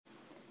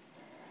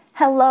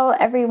Hello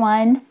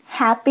everyone,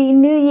 Happy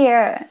New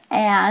Year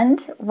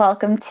and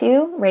welcome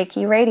to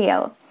Reiki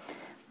Radio.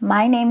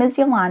 My name is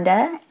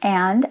Yolanda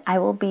and I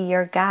will be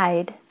your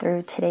guide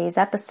through today's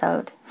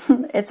episode.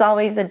 It's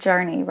always a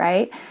journey,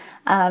 right?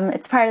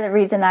 It's part of the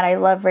reason that I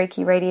love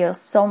Reiki Radio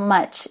so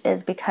much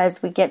is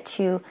because we get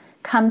to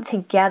come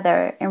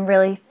together and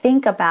really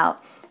think about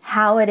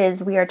how it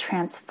is we are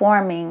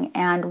transforming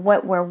and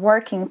what we're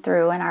working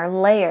through and our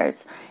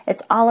layers.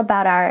 It's all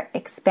about our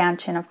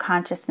expansion of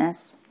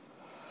consciousness.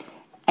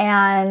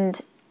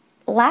 And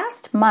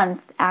last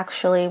month,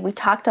 actually, we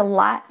talked a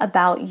lot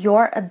about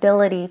your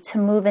ability to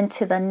move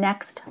into the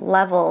next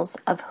levels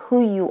of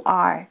who you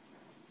are.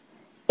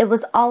 It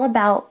was all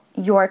about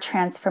your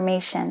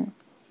transformation.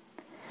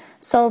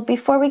 So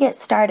before we get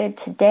started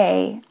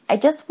today, I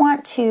just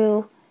want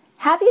to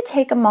have you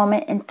take a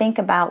moment and think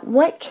about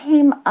what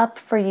came up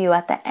for you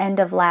at the end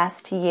of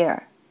last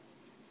year.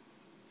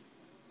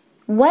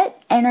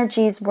 What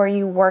energies were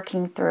you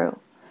working through?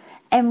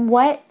 And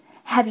what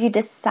have you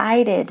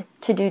decided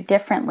to do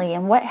differently?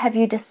 And what have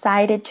you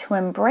decided to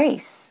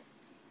embrace?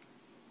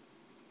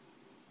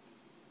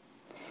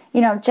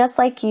 You know, just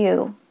like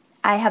you,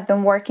 I have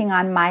been working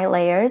on my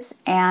layers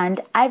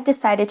and I've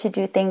decided to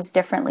do things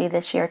differently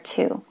this year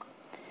too.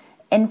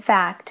 In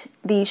fact,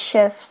 these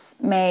shifts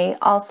may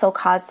also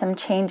cause some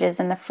changes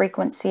in the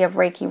frequency of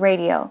Reiki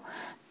Radio,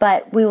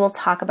 but we will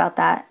talk about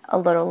that a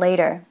little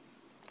later.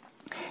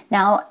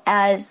 Now,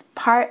 as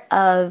part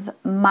of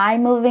my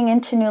moving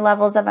into new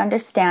levels of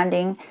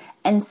understanding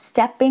and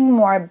stepping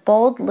more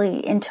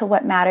boldly into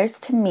what matters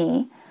to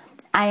me,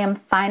 I am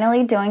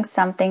finally doing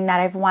something that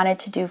I've wanted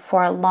to do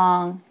for a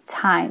long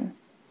time.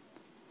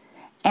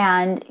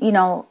 And, you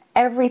know,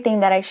 everything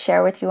that I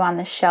share with you on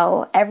the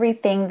show,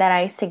 everything that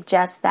I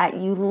suggest that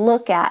you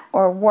look at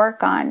or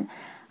work on,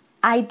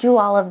 I do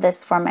all of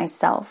this for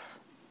myself.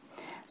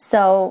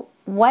 So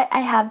what I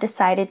have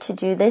decided to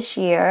do this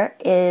year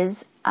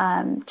is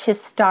to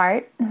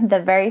start the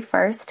very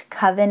first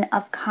Coven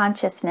of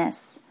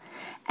Consciousness.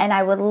 And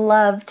I would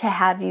love to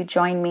have you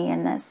join me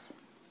in this.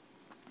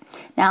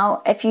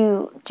 Now, if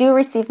you do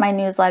receive my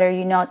newsletter,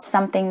 you know it's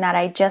something that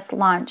I just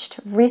launched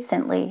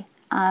recently.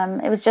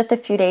 It was just a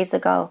few days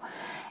ago.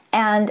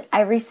 And I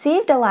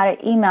received a lot of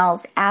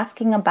emails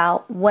asking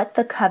about what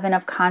the Coven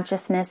of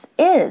Consciousness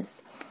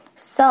is.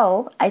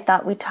 So I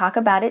thought we'd talk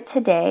about it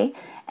today.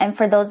 And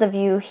for those of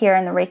you here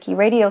in the Reiki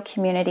Radio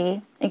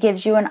community, it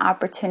gives you an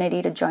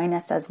opportunity to join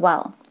us as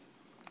well.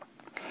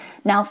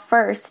 Now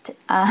first,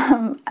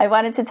 I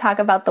wanted to talk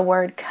about the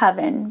word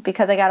coven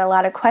because I got a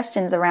lot of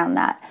questions around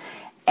that.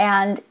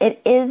 And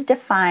it is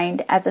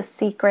defined as a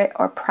secret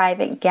or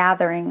private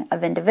gathering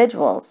of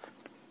individuals.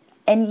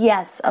 And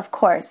yes, of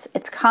course,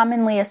 it's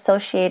commonly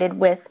associated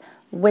with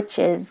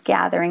witches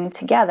gathering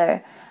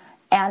together.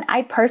 And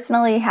I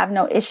personally have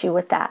no issue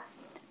with that.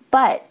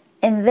 But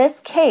in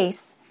this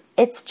case,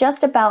 it's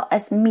just about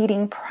us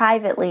meeting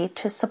privately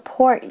to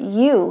support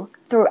you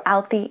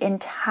throughout the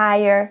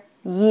entire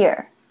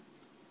year.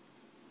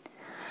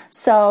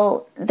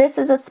 So this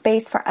is a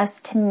space for us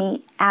to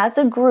meet as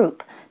a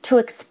group to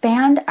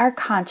expand our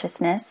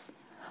consciousness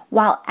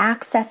while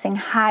accessing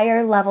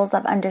higher levels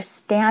of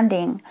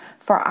understanding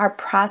for our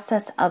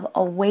process of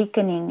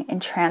awakening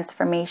and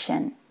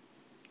transformation.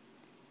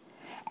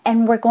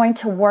 And we're going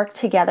to work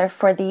together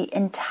for the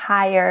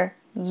entire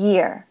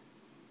year.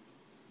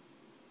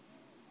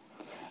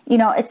 You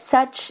know, it's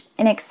such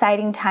an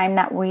exciting time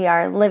that we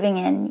are living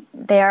in.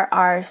 There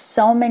are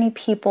so many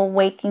people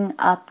waking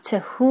up to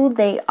who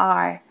they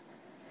are.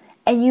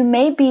 And you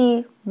may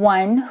be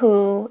one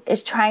who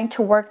is trying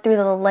to work through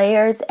the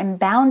layers and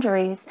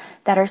boundaries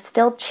that are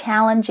still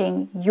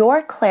challenging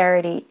your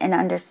clarity and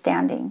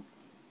understanding.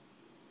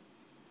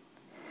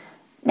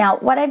 Now,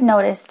 what I've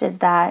noticed is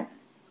that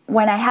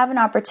when I have an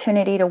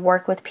opportunity to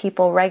work with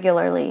people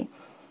regularly,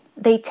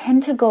 they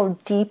tend to go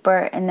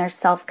deeper in their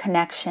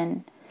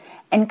self-connection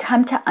and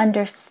come to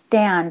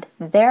understand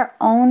their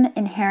own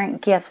inherent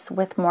gifts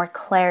with more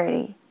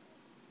clarity.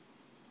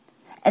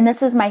 And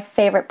this is my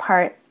favorite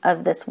part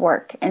of this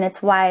work, and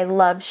it's why I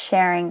love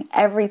sharing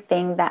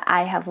everything that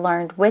I have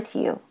learned with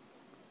you.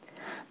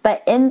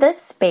 But in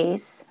this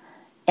space,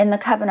 in the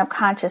Coven of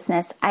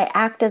Consciousness, I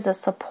act as a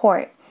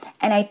support,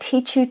 and I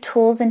teach you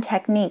tools and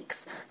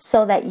techniques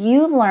so that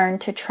you learn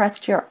to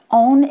trust your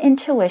own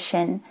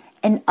intuition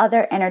and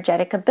other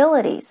energetic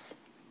abilities.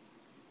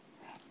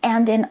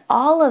 And in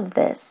all of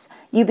this,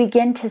 you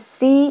begin to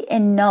see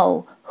and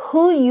know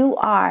who you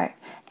are,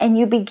 and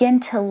you begin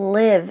to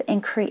live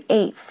and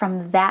create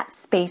from that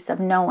space of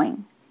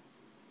knowing.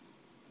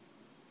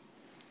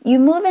 You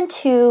move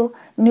into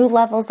new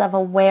levels of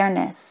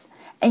awareness,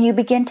 and you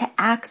begin to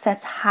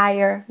access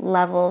higher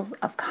levels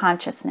of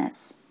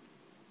consciousness.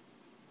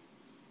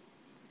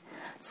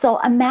 So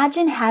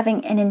imagine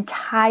having an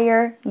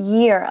entire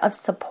year of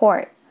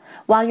support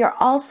while you're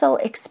also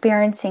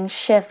experiencing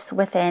shifts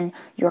within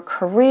your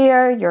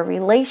career, your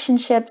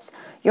relationships,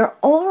 your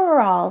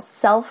overall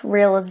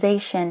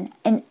self-realization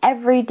in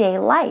everyday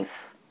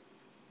life.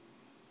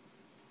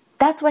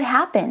 That's what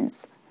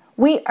happens.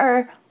 We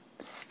are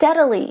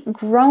steadily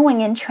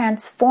growing and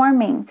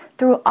transforming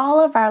through all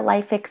of our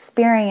life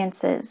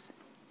experiences.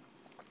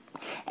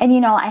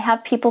 And I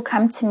have people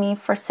come to me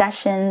for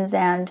sessions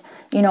and,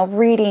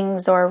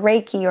 readings or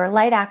Reiki or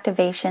light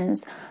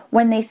activations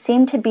when they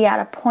seem to be at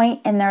a point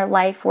in their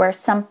life where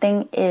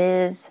something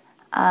is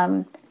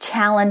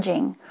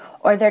challenging,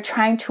 or they're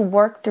trying to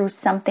work through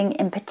something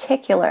in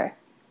particular.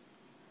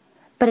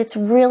 But it's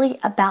really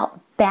about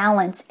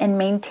balance and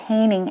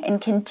maintaining and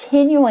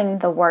continuing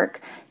the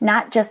work,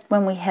 not just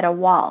when we hit a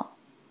wall.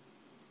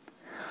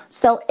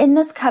 So in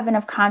this Coven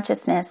of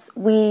Consciousness,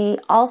 we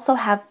also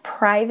have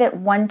private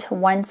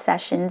one-to-one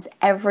sessions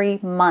every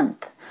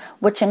month,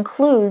 which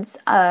includes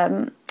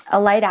a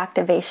light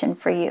activation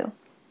for you.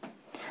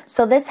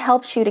 So this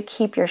helps you to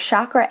keep your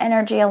chakra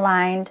energy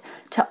aligned,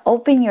 to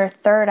open your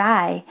third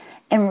eye,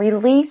 and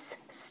release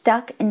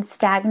stuck and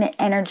stagnant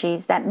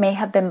energies that may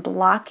have been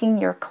blocking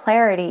your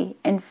clarity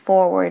and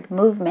forward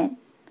movement.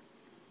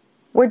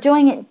 We're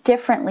doing it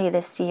differently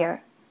this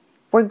year.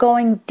 We're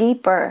going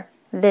deeper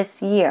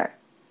this year.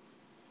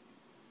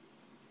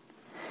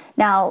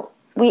 Now,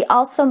 we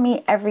also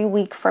meet every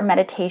week for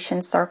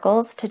meditation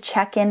circles to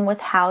check in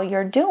with how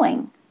you're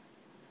doing,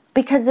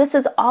 because this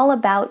is all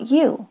about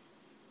you.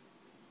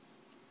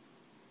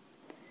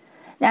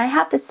 Now, I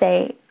have to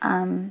say,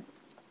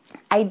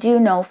 I do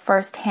know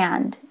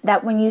firsthand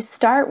that when you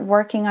start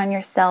working on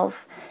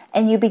yourself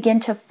and you begin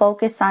to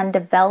focus on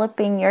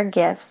developing your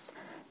gifts,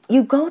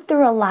 you go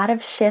through a lot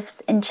of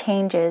shifts and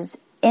changes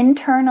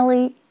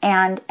internally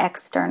and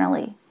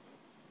externally.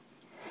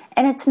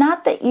 And it's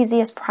not the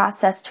easiest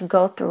process to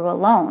go through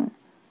alone,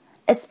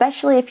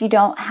 especially if you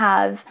don't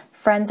have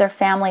friends or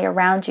family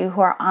around you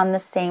who are on the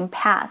same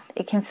path.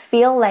 It can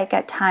feel like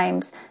at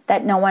times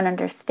that no one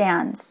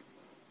understands.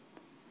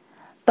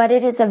 But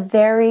it is a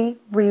very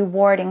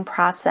rewarding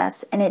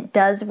process, and it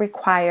does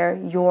require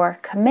your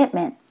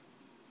commitment.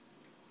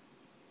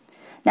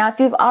 Now, if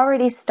you've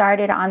already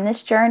started on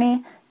this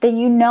journey, then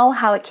you know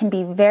how it can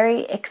be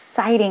very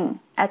exciting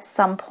at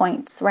some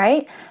points,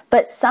 right?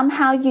 But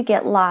somehow you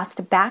get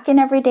lost back in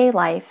everyday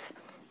life,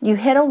 you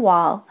hit a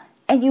wall,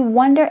 and you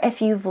wonder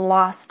if you've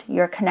lost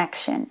your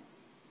connection.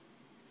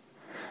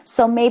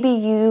 So maybe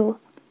you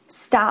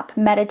stop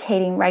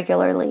meditating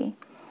regularly,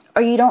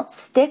 or you don't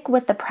stick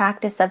with the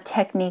practice of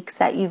techniques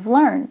that you've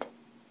learned.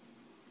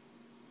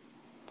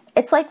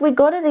 It's like we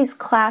go to these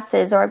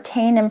classes or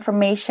obtain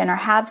information or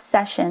have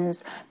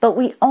sessions, but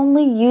we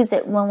only use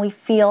it when we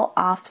feel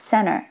off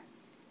center.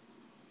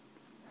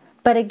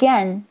 But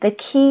again, the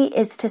key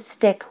is to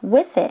stick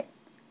with it.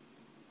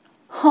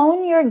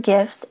 Hone your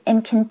gifts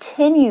and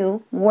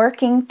continue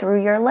working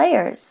through your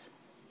layers.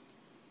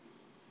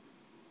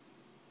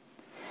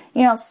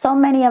 So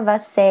many of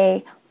us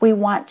say, we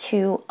want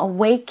to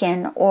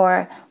awaken,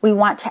 or we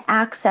want to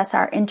access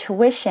our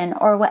intuition,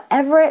 or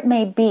whatever it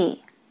may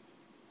be.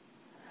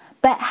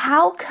 But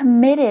how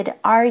committed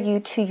are you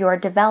to your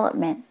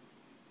development?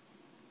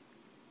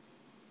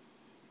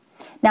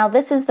 Now,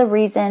 this is the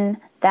reason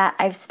that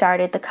I've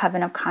started the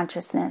Coven of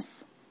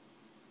Consciousness.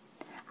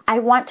 I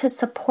want to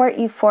support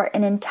you for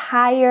an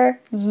entire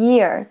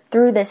year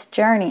through this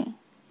journey.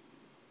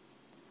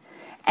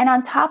 And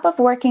on top of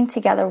working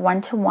together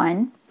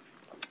one-to-one,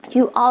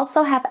 you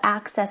also have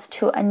access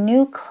to a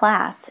new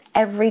class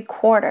every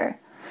quarter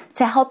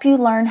to help you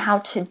learn how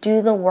to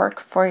do the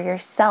work for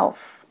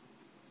yourself.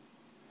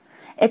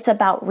 It's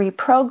about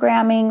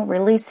reprogramming,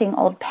 releasing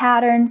old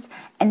patterns,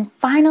 and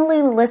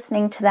finally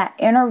listening to that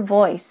inner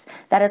voice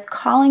that is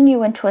calling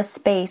you into a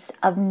space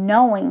of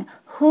knowing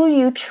who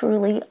you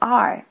truly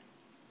are.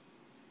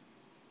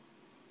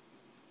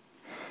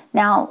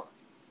 Now,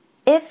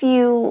 if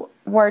you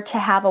were to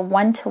have a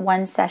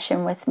one-to-one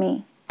session with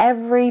me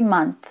every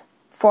month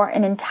for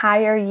an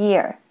entire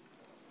year,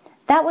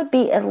 that would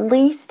be at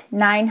least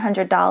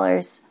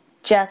 $900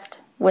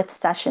 just with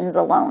sessions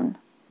alone.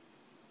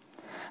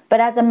 But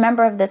as a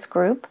member of this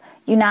group,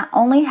 you not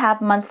only have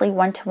monthly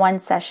one-to-one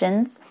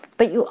sessions,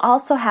 but you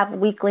also have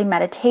weekly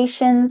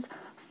meditations,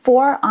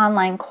 4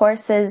 online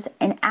courses,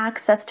 and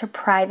access to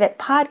private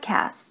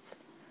podcasts.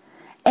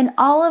 And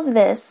all of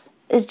this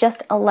is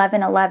just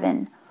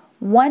 $11.11,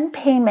 one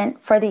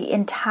payment for the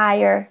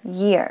entire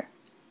year.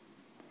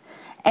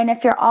 And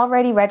if you're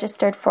already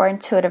registered for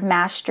Intuitive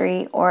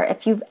Mastery, or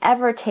if you've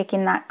ever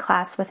taken that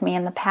class with me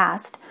in the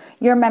past,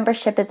 your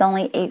membership is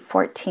only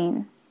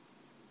 $814.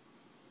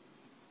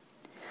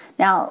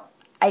 Now,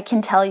 I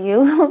can tell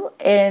you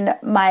in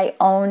my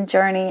own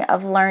journey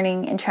of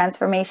learning and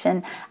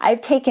transformation,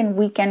 I've taken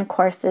weekend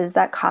courses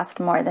that cost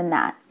more than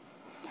that.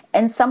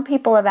 And some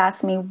people have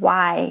asked me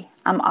why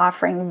I'm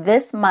offering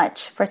this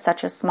much for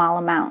such a small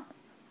amount.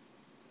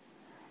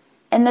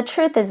 And the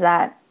truth is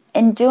that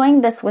in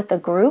doing this with a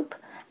group,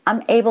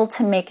 I'm able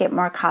to make it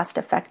more cost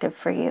effective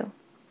for you.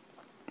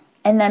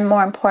 And then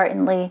more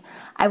importantly,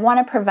 I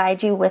want to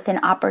provide you with an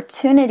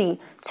opportunity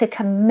to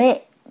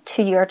commit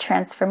to your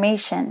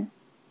transformation.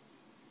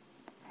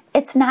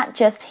 It's not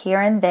just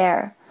here and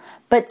there,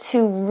 but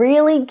to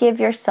really give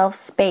yourself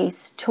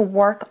space to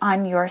work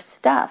on your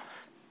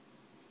stuff.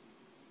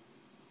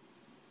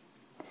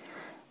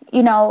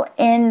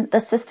 In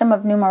the system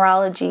of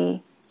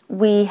numerology,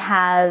 we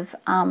have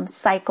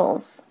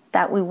cycles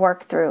that we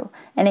work through,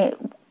 and it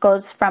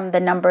goes from the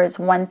numbers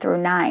 1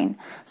 through 9.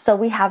 So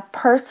we have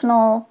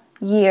personal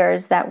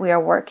years that we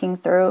are working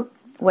through,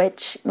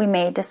 which we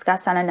may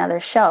discuss on another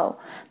show,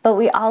 but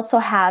we also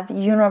have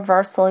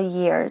universal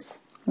years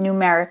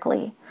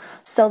numerically.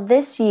 So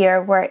this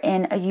year we're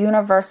in a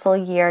universal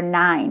year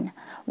 9,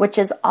 which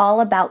is all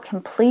about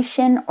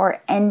completion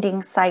or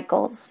ending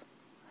cycles.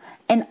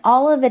 And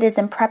all of it is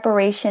in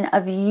preparation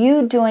of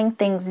you doing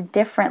things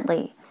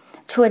differently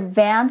to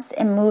advance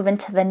and move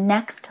into the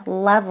next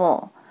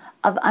level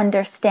of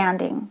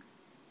understanding.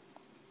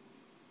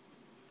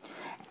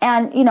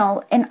 And,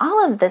 in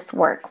all of this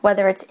work,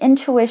 whether it's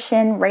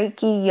intuition,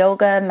 Reiki,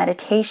 yoga,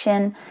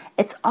 meditation,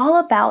 it's all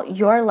about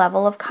your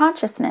level of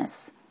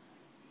consciousness.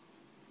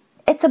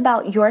 It's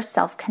about your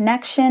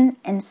self-connection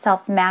and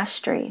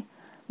self-mastery,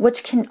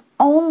 which can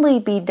only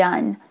be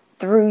done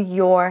through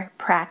your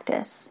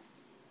practice.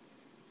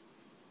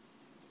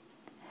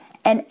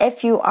 And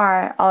if you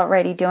are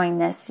already doing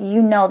this,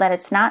 you know that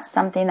it's not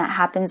something that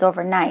happens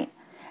overnight.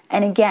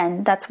 And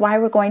again, that's why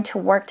we're going to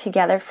work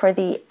together for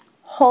the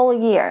whole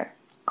year,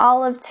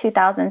 all of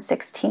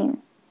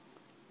 2016.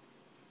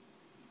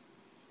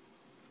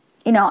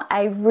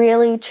 I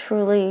really,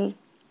 truly,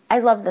 I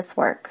love this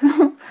work.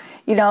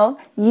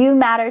 You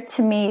matter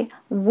to me.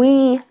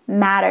 We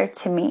matter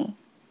to me.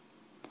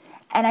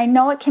 And I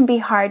know it can be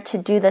hard to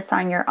do this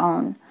on your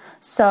own.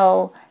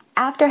 So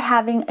after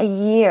having a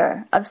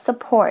year of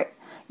support,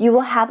 you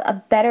will have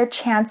a better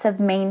chance of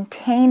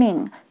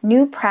maintaining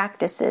new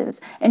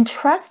practices and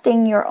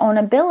trusting your own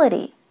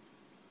ability.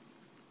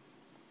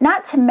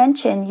 Not to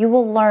mention, you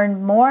will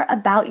learn more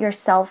about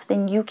yourself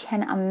than you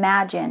can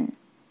imagine.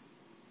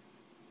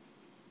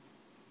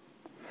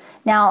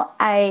 Now,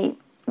 I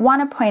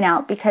want to point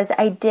out, because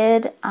I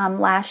did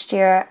last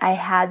year, I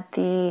had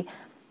the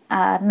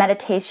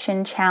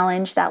meditation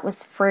challenge that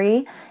was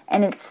free,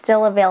 and it's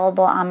still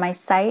available on my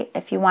site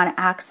if you want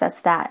to access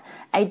that.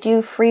 I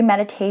do free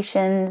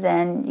meditations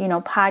and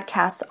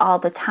podcasts all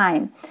the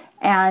time,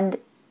 and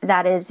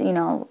that is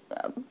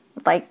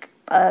like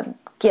a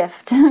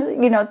gift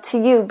to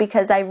you,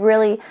 because I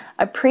really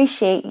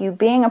appreciate you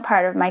being a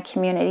part of my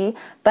community,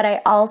 but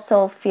I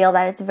also feel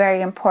that it's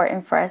very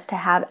important for us to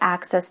have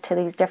access to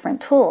these different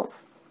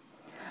tools.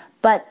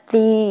 But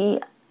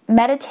the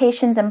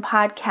meditations and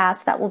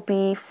podcasts that will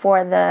be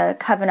for the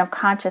Coven of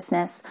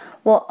Consciousness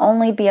will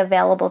only be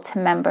available to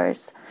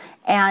members.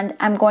 And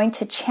I'm going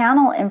to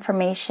channel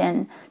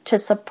information to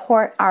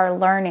support our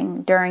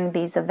learning during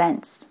these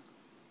events.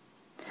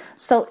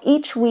 So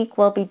each week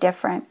will be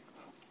different.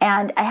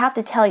 And I have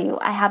to tell you,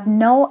 I have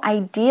no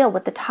idea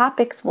what the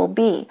topics will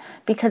be,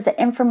 because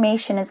the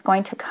information is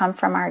going to come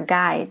from our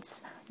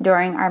guides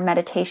during our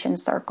meditation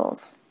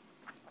circles.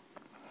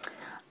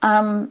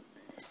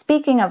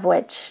 Speaking of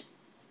which,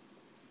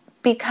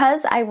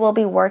 because I will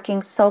be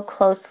working so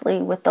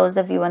closely with those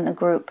of you in the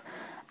group,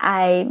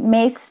 I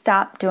may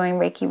stop doing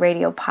Reiki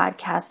Radio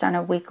podcast on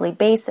a weekly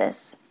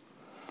basis.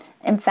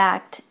 In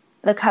fact,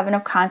 the Coven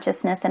of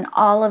Consciousness and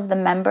all of the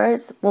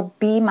members will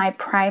be my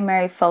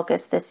primary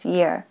focus this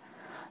year.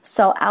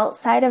 So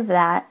outside of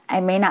that,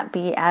 I may not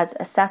be as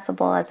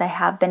accessible as I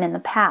have been in the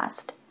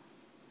past.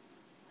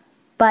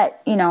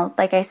 But,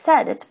 like I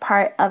said, it's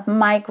part of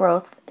my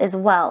growth as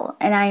well.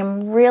 And I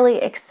am really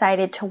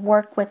excited to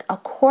work with a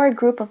core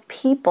group of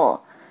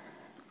people.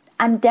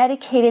 I'm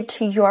dedicated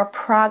to your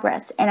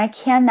progress, and I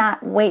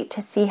cannot wait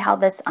to see how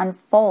this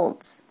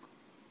unfolds.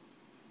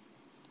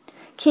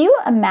 Can you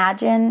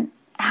imagine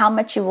how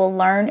much you will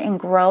learn and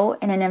grow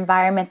in an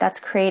environment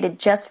that's created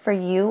just for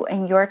you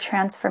and your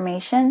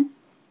transformation?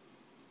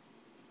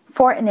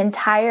 For an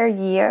entire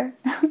year?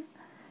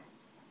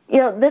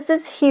 This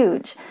is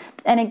huge.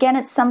 And again,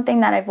 it's something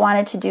that I've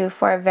wanted to do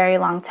for a very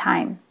long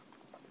time.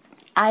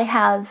 I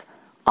have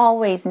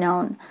always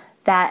known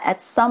that at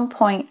some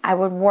point I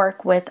would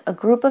work with a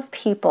group of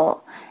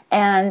people.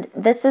 And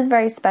this is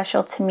very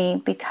special to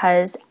me,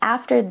 because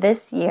after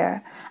this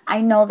year,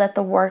 I know that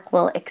the work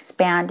will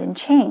expand and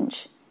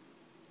change.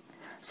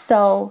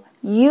 So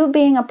you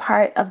being a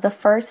part of the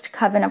first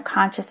Coven of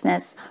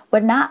Consciousness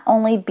would not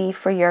only be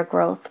for your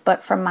growth,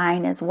 but for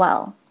mine as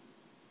well.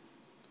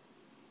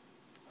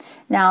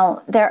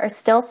 Now, there are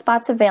still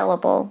spots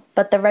available,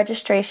 but the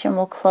registration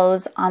will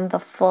close on the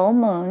full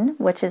moon,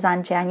 which is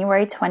on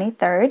January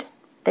 23rd,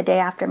 the day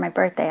after my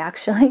birthday,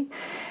 actually.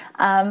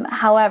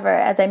 However,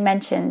 as I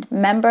mentioned,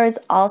 members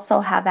also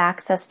have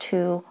access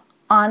to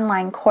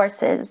online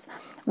courses,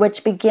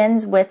 which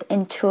begins with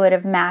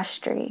Intuitive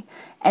Mastery.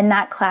 And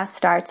that class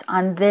starts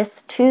on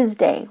this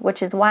Tuesday,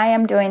 which is why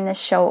I'm doing this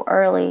show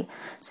early.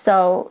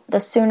 So the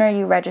sooner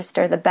you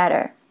register, the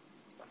better.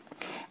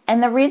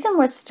 And the reason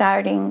we're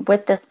starting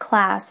with this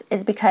class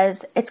is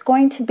because it's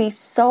going to be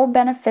so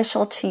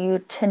beneficial to you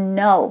to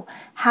know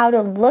how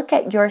to look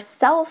at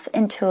yourself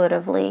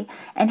intuitively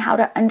and how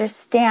to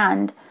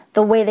understand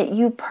the way that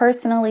you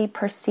personally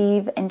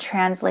perceive and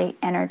translate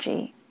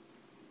energy.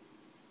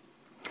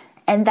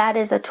 And that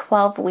is a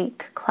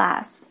 12-week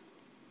class.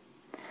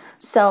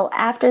 So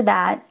after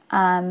that,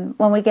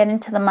 when we get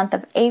into the month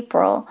of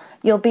April,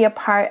 you'll be a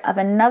part of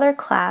another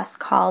class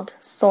called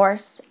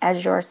Source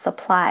as Your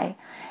Supply.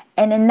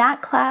 And in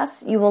that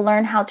class, you will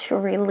learn how to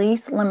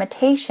release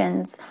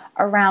limitations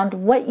around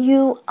what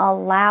you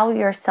allow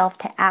yourself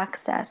to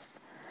access.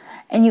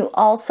 And you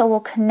also will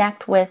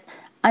connect with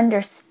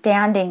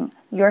understanding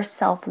your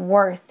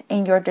self-worth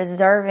and your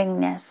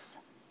deservingness.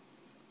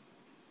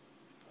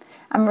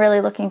 I'm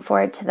really looking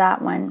forward to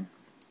that one.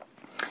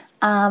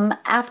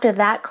 After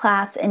that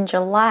class in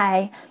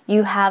July,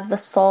 you have the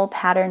Soul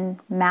Pattern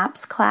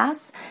Maps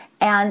class.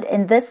 And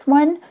in this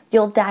one,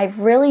 you'll dive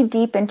really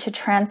deep into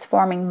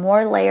transforming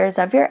more layers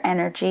of your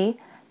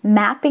energy,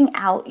 mapping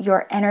out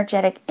your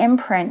energetic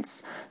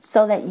imprints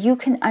so that you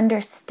can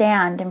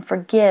understand and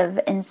forgive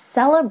and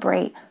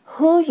celebrate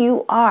who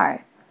you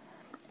are.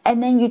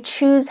 And then you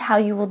choose how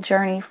you will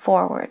journey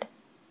forward.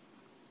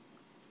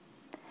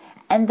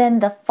 And then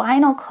the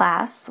final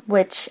class,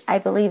 which I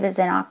believe is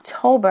in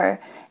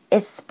October,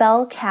 is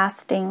Spell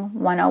Casting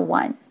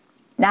 101.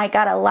 Now, I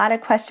got a lot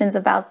of questions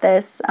about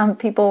this.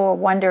 People were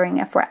wondering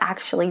if we're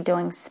actually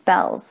doing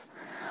spells.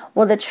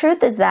 Well, the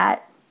truth is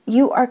that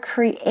you are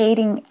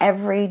creating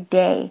every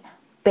day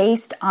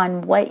based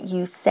on what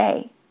you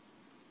say.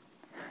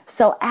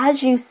 So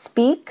as you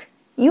speak,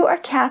 you are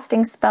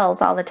casting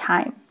spells all the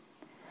time.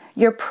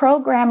 You're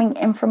programming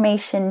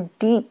information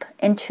deep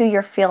into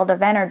your field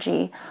of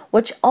energy,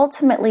 which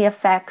ultimately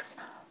affects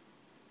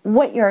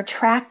what you're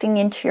attracting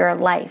into your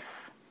life.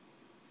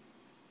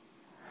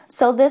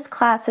 So this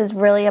class is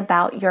really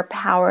about your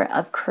power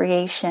of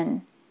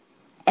creation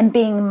and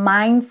being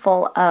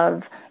mindful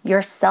of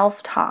your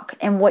self-talk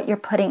and what you're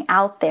putting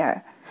out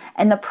there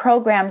and the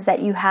programs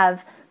that you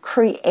have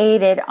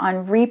created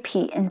on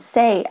repeat and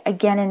say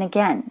again and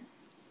again.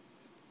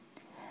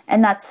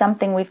 And that's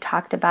something we've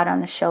talked about on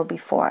the show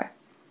before.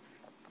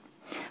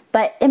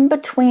 But in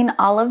between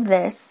all of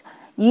this,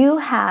 you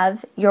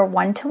have your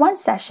one-to-one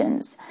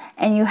sessions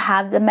and you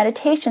have the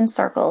meditation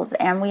circles,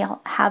 and we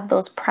have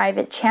those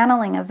private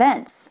channeling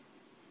events.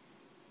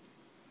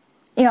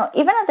 You know,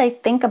 even as I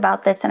think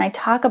about this and I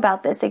talk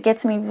about this, it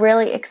gets me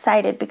really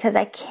excited because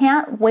I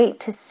can't wait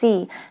to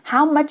see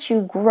how much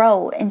you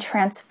grow and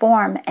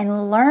transform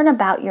and learn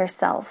about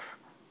yourself.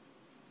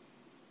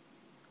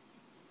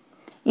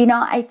 You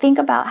know, I think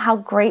about how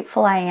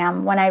grateful I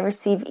am when I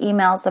receive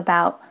emails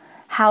about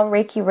how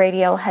Reiki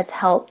Radio has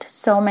helped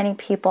so many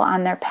people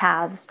on their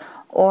paths,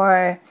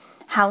 or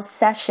how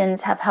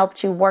sessions have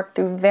helped you work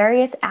through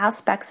various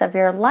aspects of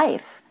your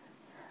life.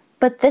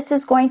 But this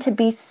is going to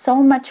be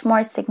so much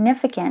more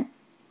significant.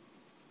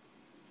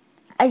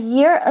 A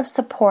year of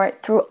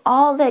support through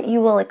all that you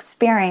will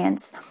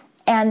experience,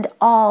 and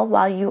all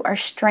while you are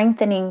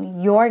strengthening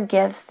your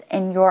gifts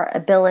and your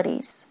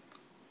abilities.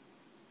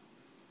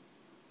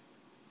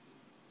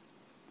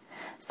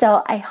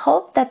 So I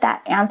hope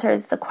that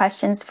answers the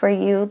questions for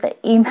you, the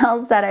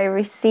emails that I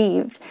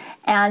received.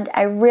 And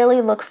I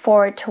really look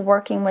forward to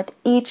working with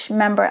each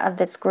member of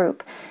this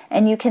group.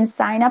 And you can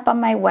sign up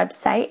on my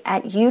website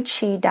at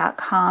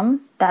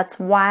yewchi.com. That's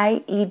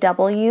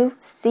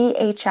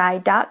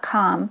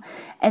YEWCHI.com.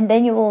 And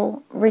then you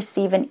will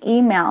receive an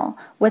email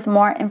with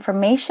more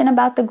information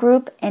about the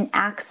group and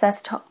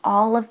access to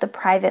all of the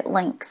private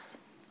links.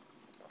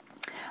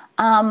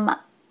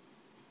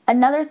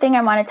 Another thing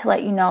I wanted to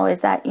let you know is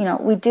that,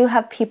 we do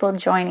have people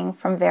joining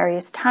from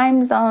various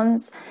time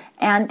zones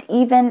and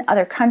even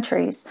other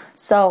countries.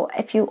 So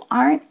if you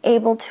aren't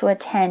able to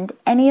attend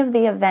any of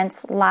the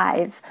events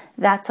live,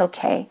 that's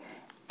okay.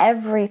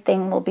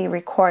 Everything will be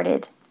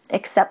recorded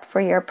except for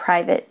your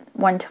private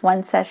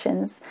one-to-one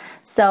sessions.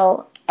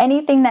 So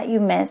anything that you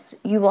miss,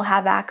 you will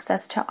have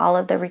access to all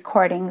of the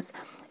recordings.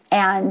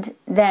 And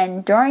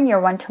then during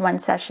your one-to-one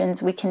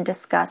sessions, we can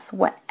discuss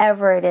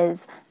whatever it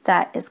is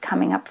that is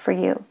coming up for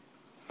you.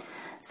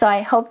 So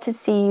I hope to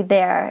see you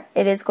there.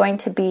 It is going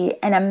to be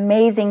an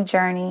amazing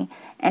journey.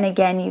 And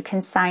again, you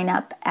can sign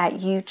up at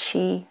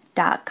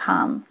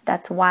yewchi.com.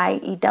 That's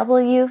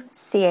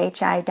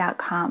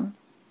YEWCHI.com.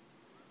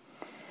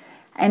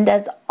 And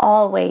as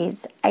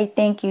always, I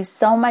thank you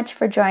so much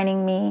for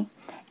joining me.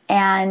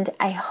 And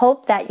I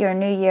hope that your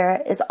new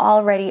year is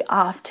already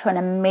off to an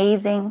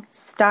amazing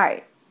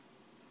start.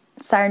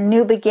 It's our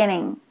new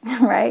beginning,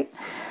 right?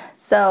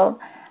 So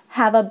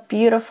have a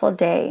beautiful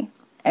day.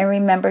 And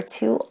remember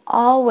to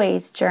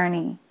always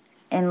journey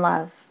in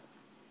love.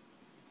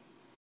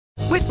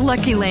 With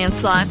Lucky Land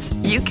Slots,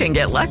 you can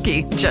get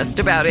lucky just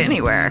about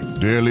anywhere.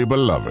 Dearly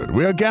beloved,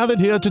 we are gathered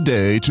here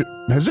today to...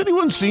 Has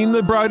anyone seen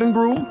the bride and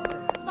groom?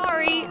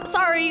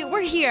 Sorry,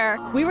 we're here.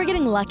 We were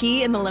getting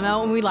lucky in the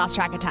limo and we lost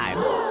track of time.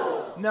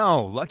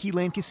 No, Lucky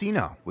Land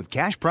Casino, with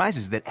cash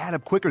prizes that add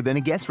up quicker than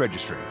a guest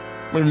registry.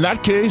 In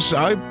that case,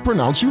 I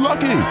pronounce you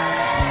lucky.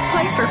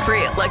 Play for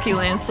free at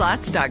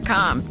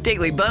LuckyLandSlots.com.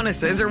 Daily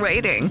bonuses are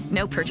waiting.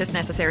 No purchase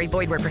necessary.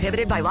 Void where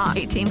prohibited by law.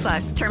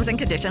 18+. Terms and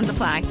conditions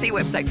apply. See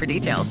website for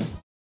details.